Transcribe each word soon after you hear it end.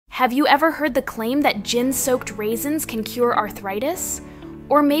Have you ever heard the claim that gin-soaked raisins can cure arthritis?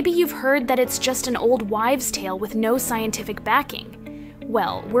 Or maybe you've heard that it's just an old wives' tale with no scientific backing.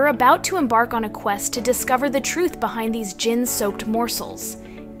 Well, we're about to embark on a quest to discover the truth behind these gin-soaked morsels.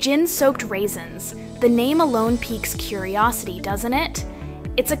 Gin-soaked raisins. The name alone piques curiosity, doesn't it?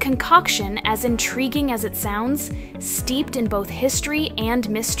 It's a concoction as intriguing as it sounds, steeped in both history and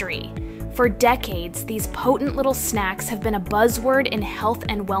mystery. For decades, these potent little snacks have been a buzzword in health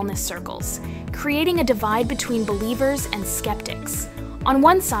and wellness circles, creating a divide between believers and skeptics. On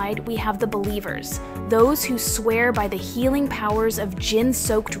one side, we have the believers, those who swear by the healing powers of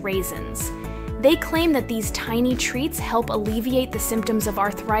gin-soaked raisins. They claim that these tiny treats help alleviate the symptoms of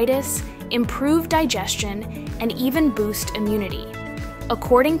arthritis, improve digestion, and even boost immunity.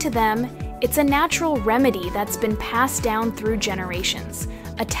 According to them, it's a natural remedy that's been passed down through generations,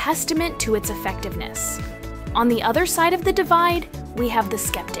 a testament to its effectiveness. On the other side of the divide, we have the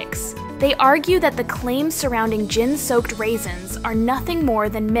skeptics. They argue that the claims surrounding gin-soaked raisins are nothing more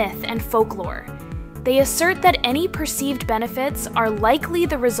than myth and folklore. They assert that any perceived benefits are likely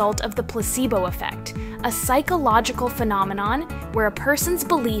the result of the placebo effect, a psychological phenomenon where a person's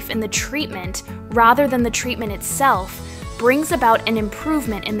belief in the treatment rather than the treatment itself brings about an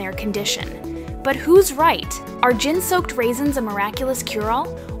improvement in their condition. But who's right? Are gin-soaked raisins a miraculous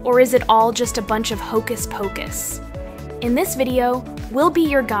cure-all, or is it all just a bunch of hocus pocus? In this video, we'll be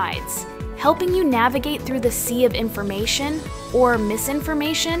your guides, helping you navigate through the sea of information, or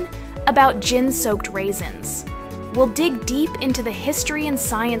misinformation, about gin-soaked raisins. We'll dig deep into the history and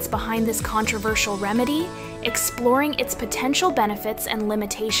science behind this controversial remedy, exploring its potential benefits and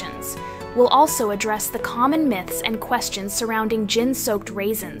limitations. We'll also address the common myths and questions surrounding gin-soaked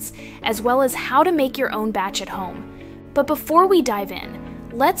raisins, as well as how to make your own batch at home. But before we dive in,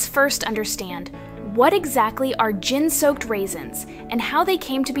 let's first understand what exactly are gin-soaked raisins and how they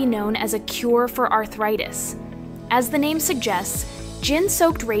came to be known as a cure for arthritis. As the name suggests,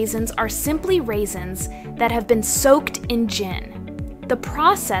 gin-soaked raisins are simply raisins that have been soaked in gin. The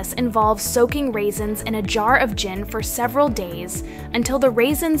process involves soaking raisins in a jar of gin for several days until the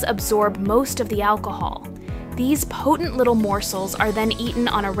raisins absorb most of the alcohol. These potent little morsels are then eaten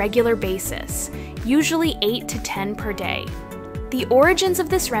on a regular basis, usually 8 to 10 per day. The origins of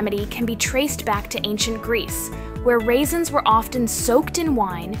this remedy can be traced back to ancient Greece, where raisins were often soaked in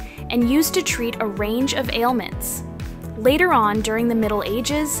wine and used to treat a range of ailments. Later on, during the Middle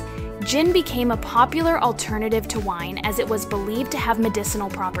Ages, gin became a popular alternative to wine as it was believed to have medicinal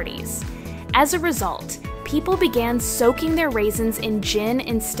properties. As a result, people began soaking their raisins in gin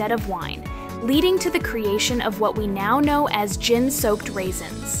instead of wine, leading to the creation of what we now know as gin-soaked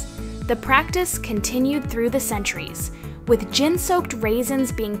raisins. The practice continued through the centuries, with gin-soaked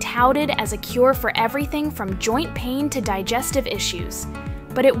raisins being touted as a cure for everything from joint pain to digestive issues.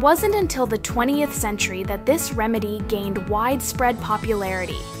 But it wasn't until the 20th century that this remedy gained widespread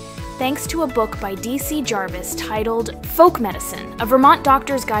popularity, thanks to a book by D.C. Jarvis titled Folk Medicine, A Vermont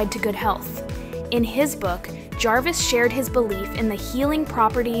Doctor's Guide to Good Health. In his book, Jarvis shared his belief in the healing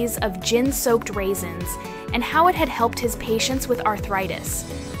properties of gin-soaked raisins and how it had helped his patients with arthritis.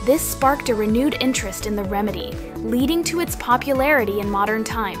 This sparked a renewed interest in the remedy, leading to its popularity in modern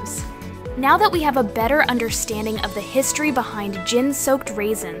times. Now that we have a better understanding of the history behind gin-soaked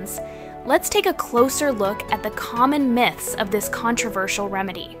raisins, let's take a closer look at the common myths of this controversial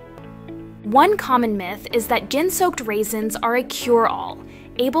remedy. One common myth is that gin-soaked raisins are a cure-all,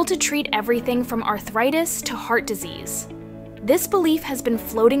 able to treat everything from arthritis to heart disease. This belief has been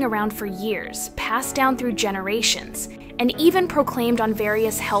floating around for years, passed down through generations, and even proclaimed on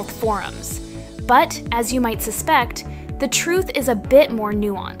various health forums. But, as you might suspect, the truth is a bit more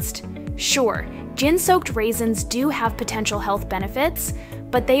nuanced. Sure, gin-soaked raisins do have potential health benefits,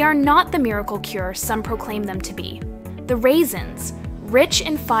 but they are not the miracle cure some proclaim them to be. The raisins, rich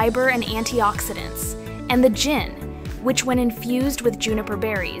in fiber and antioxidants, and the gin, which when infused with juniper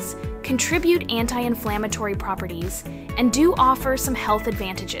berries, contribute anti-inflammatory properties and do offer some health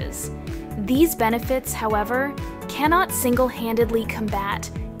advantages. These benefits, however, cannot single-handedly combat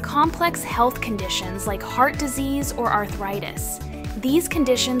complex health conditions like heart disease or arthritis. These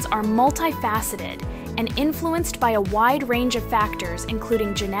conditions are multifaceted and influenced by a wide range of factors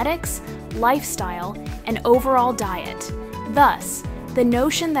including genetics, lifestyle, and overall diet. Thus, the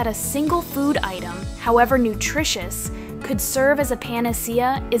notion that a single food item, however nutritious, could serve as a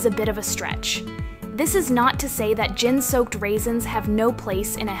panacea is a bit of a stretch. This is not to say that gin-soaked raisins have no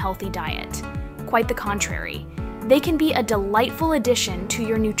place in a healthy diet. Quite the contrary. They can be a delightful addition to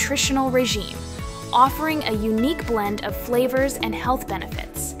your nutritional regime, offering a unique blend of flavors and health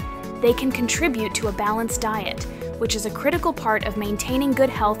benefits. They can contribute to a balanced diet, which is a critical part of maintaining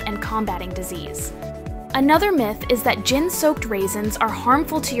good health and combating disease. Another myth is that gin-soaked raisins are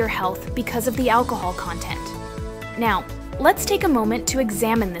harmful to your health because of the alcohol content. Now, let's take a moment to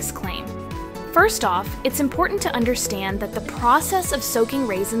examine this claim. First off, it's important to understand that the process of soaking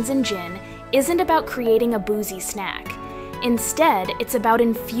raisins in gin isn't about creating a boozy snack. Instead, it's about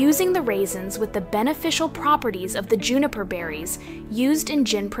infusing the raisins with the beneficial properties of the juniper berries used in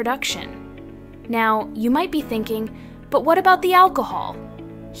gin production. Now, you might be thinking, but what about the alcohol?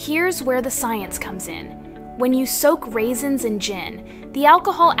 Here's where the science comes in. When you soak raisins in gin, the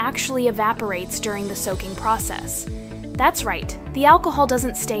alcohol actually evaporates during the soaking process. That's right, the alcohol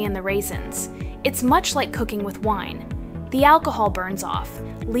doesn't stay in the raisins. It's much like cooking with wine. The alcohol burns off,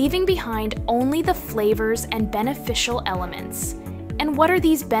 leaving behind only the flavors and beneficial elements. And what are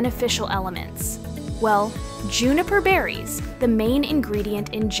these beneficial elements? Well, juniper berries, the main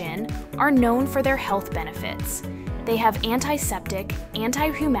ingredient in gin, are known for their health benefits. They have antiseptic,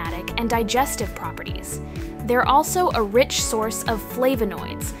 anti-rheumatic, and digestive properties. They're also a rich source of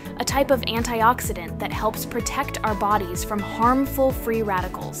flavonoids, a type of antioxidant that helps protect our bodies from harmful free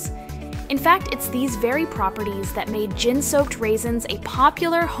radicals. In fact, it's these very properties that made gin-soaked raisins a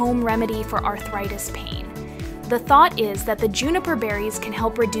popular home remedy for arthritis pain. The thought is that the juniper berries can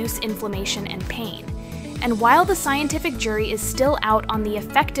help reduce inflammation and pain. And while the scientific jury is still out on the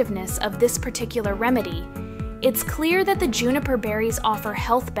effectiveness of this particular remedy, it's clear that the juniper berries offer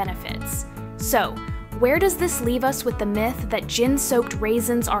health benefits. So, where does this leave us with the myth that gin-soaked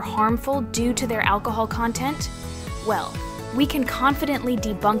raisins are harmful due to their alcohol content? Well, we can confidently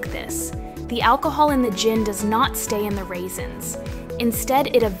debunk this. The alcohol in the gin does not stay in the raisins.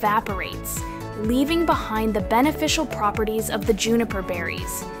 Instead, it evaporates, leaving behind the beneficial properties of the juniper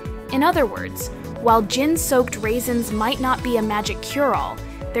berries. In other words, while gin-soaked raisins might not be a magic cure-all,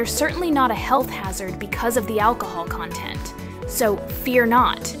 they're certainly not a health hazard because of the alcohol content. So fear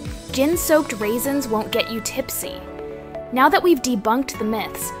not. Gin-soaked raisins won't get you tipsy. Now that we've debunked the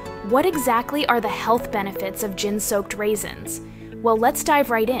myths, what exactly are the health benefits of gin-soaked raisins? Well, let's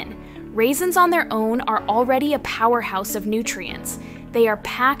dive right in. Raisins on their own are already a powerhouse of nutrients. They are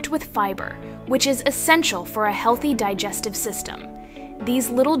packed with fiber, which is essential for a healthy digestive system. These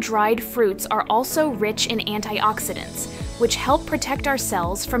little dried fruits are also rich in antioxidants, which help protect our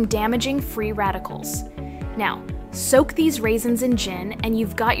cells from damaging free radicals. Now, soak these raisins in gin and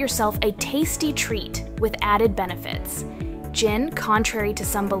you've got yourself a tasty treat with added benefits. Gin, contrary to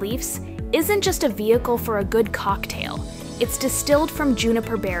some beliefs, isn't just a vehicle for a good cocktail. It's distilled from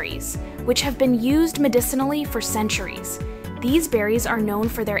juniper berries, which have been used medicinally for centuries. These berries are known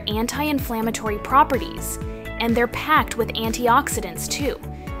for their anti-inflammatory properties, and they're packed with antioxidants too.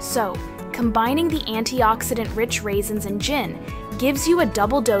 So, combining the antioxidant-rich raisins in gin gives you a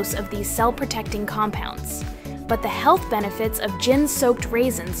double dose of these cell-protecting compounds. But the health benefits of gin-soaked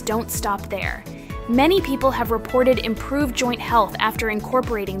raisins don't stop there. Many people have reported improved joint health after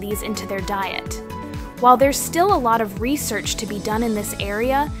incorporating these into their diet. While there's still a lot of research to be done in this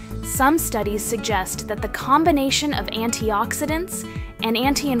area, some studies suggest that the combination of antioxidants and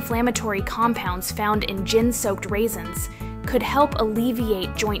anti-inflammatory compounds found in gin-soaked raisins could help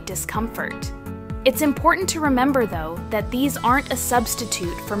alleviate joint discomfort. It's important to remember, though, that these aren't a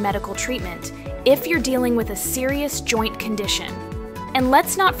substitute for medical treatment if you're dealing with a serious joint condition. And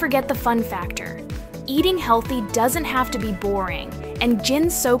let's not forget the fun factor. Eating healthy doesn't have to be boring, and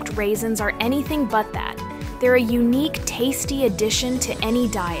gin-soaked raisins are anything but that. They're a unique, tasty addition to any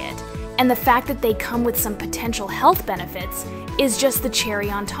diet, and the fact that they come with some potential health benefits is just the cherry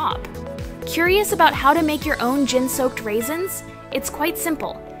on top. Curious about how to make your own gin-soaked raisins? It's quite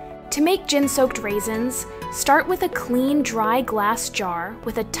simple. To make gin-soaked raisins, start with a clean, dry glass jar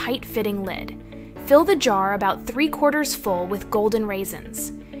with a tight-fitting lid. Fill the jar about 3/4 full with golden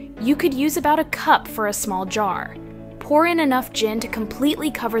raisins. You could use about a cup for a small jar. Pour in enough gin to completely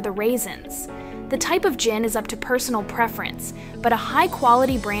cover the raisins. The type of gin is up to personal preference, but a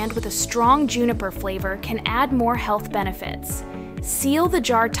high-quality brand with a strong juniper flavor can add more health benefits. Seal the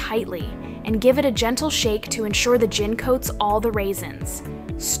jar tightly and give it a gentle shake to ensure the gin coats all the raisins.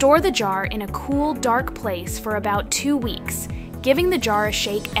 Store the jar in a cool, dark place for about 2 weeks, giving the jar a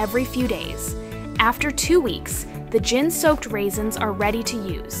shake every few days. After 2 weeks, the gin-soaked raisins are ready to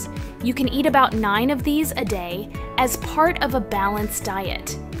use. You can eat about 9 of these a day as part of a balanced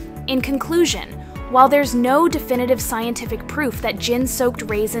diet. In conclusion, while there's no definitive scientific proof that gin-soaked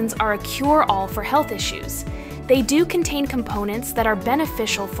raisins are a cure-all for health issues, they do contain components that are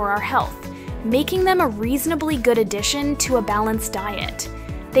beneficial for our health, making them a reasonably good addition to a balanced diet.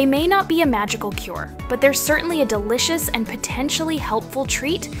 They may not be a magical cure, but they're certainly a delicious and potentially helpful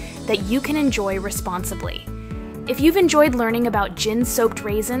treat that you can enjoy responsibly. If you've enjoyed learning about gin-soaked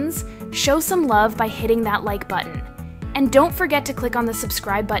raisins, show some love by hitting that like button. And don't forget to click on the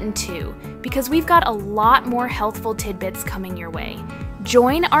subscribe button too, because we've got a lot more healthful tidbits coming your way.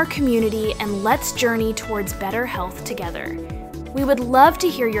 Join our community and let's journey towards better health together. We would love to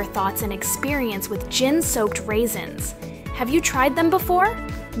hear your thoughts and experience with gin-soaked raisins. Have you tried them before?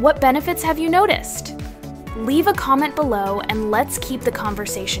 What benefits have you noticed? Leave a comment below and let's keep the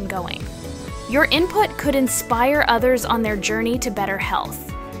conversation going. Your input could inspire others on their journey to better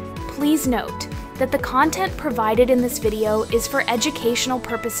health. Please note that the content provided in this video is for educational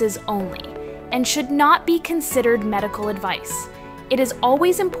purposes only and should not be considered medical advice. It is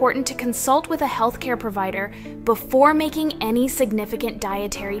always important to consult with a healthcare provider before making any significant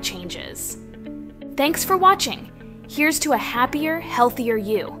dietary changes. Thanks for watching. Here's to a happier, healthier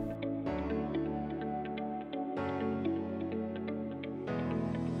you.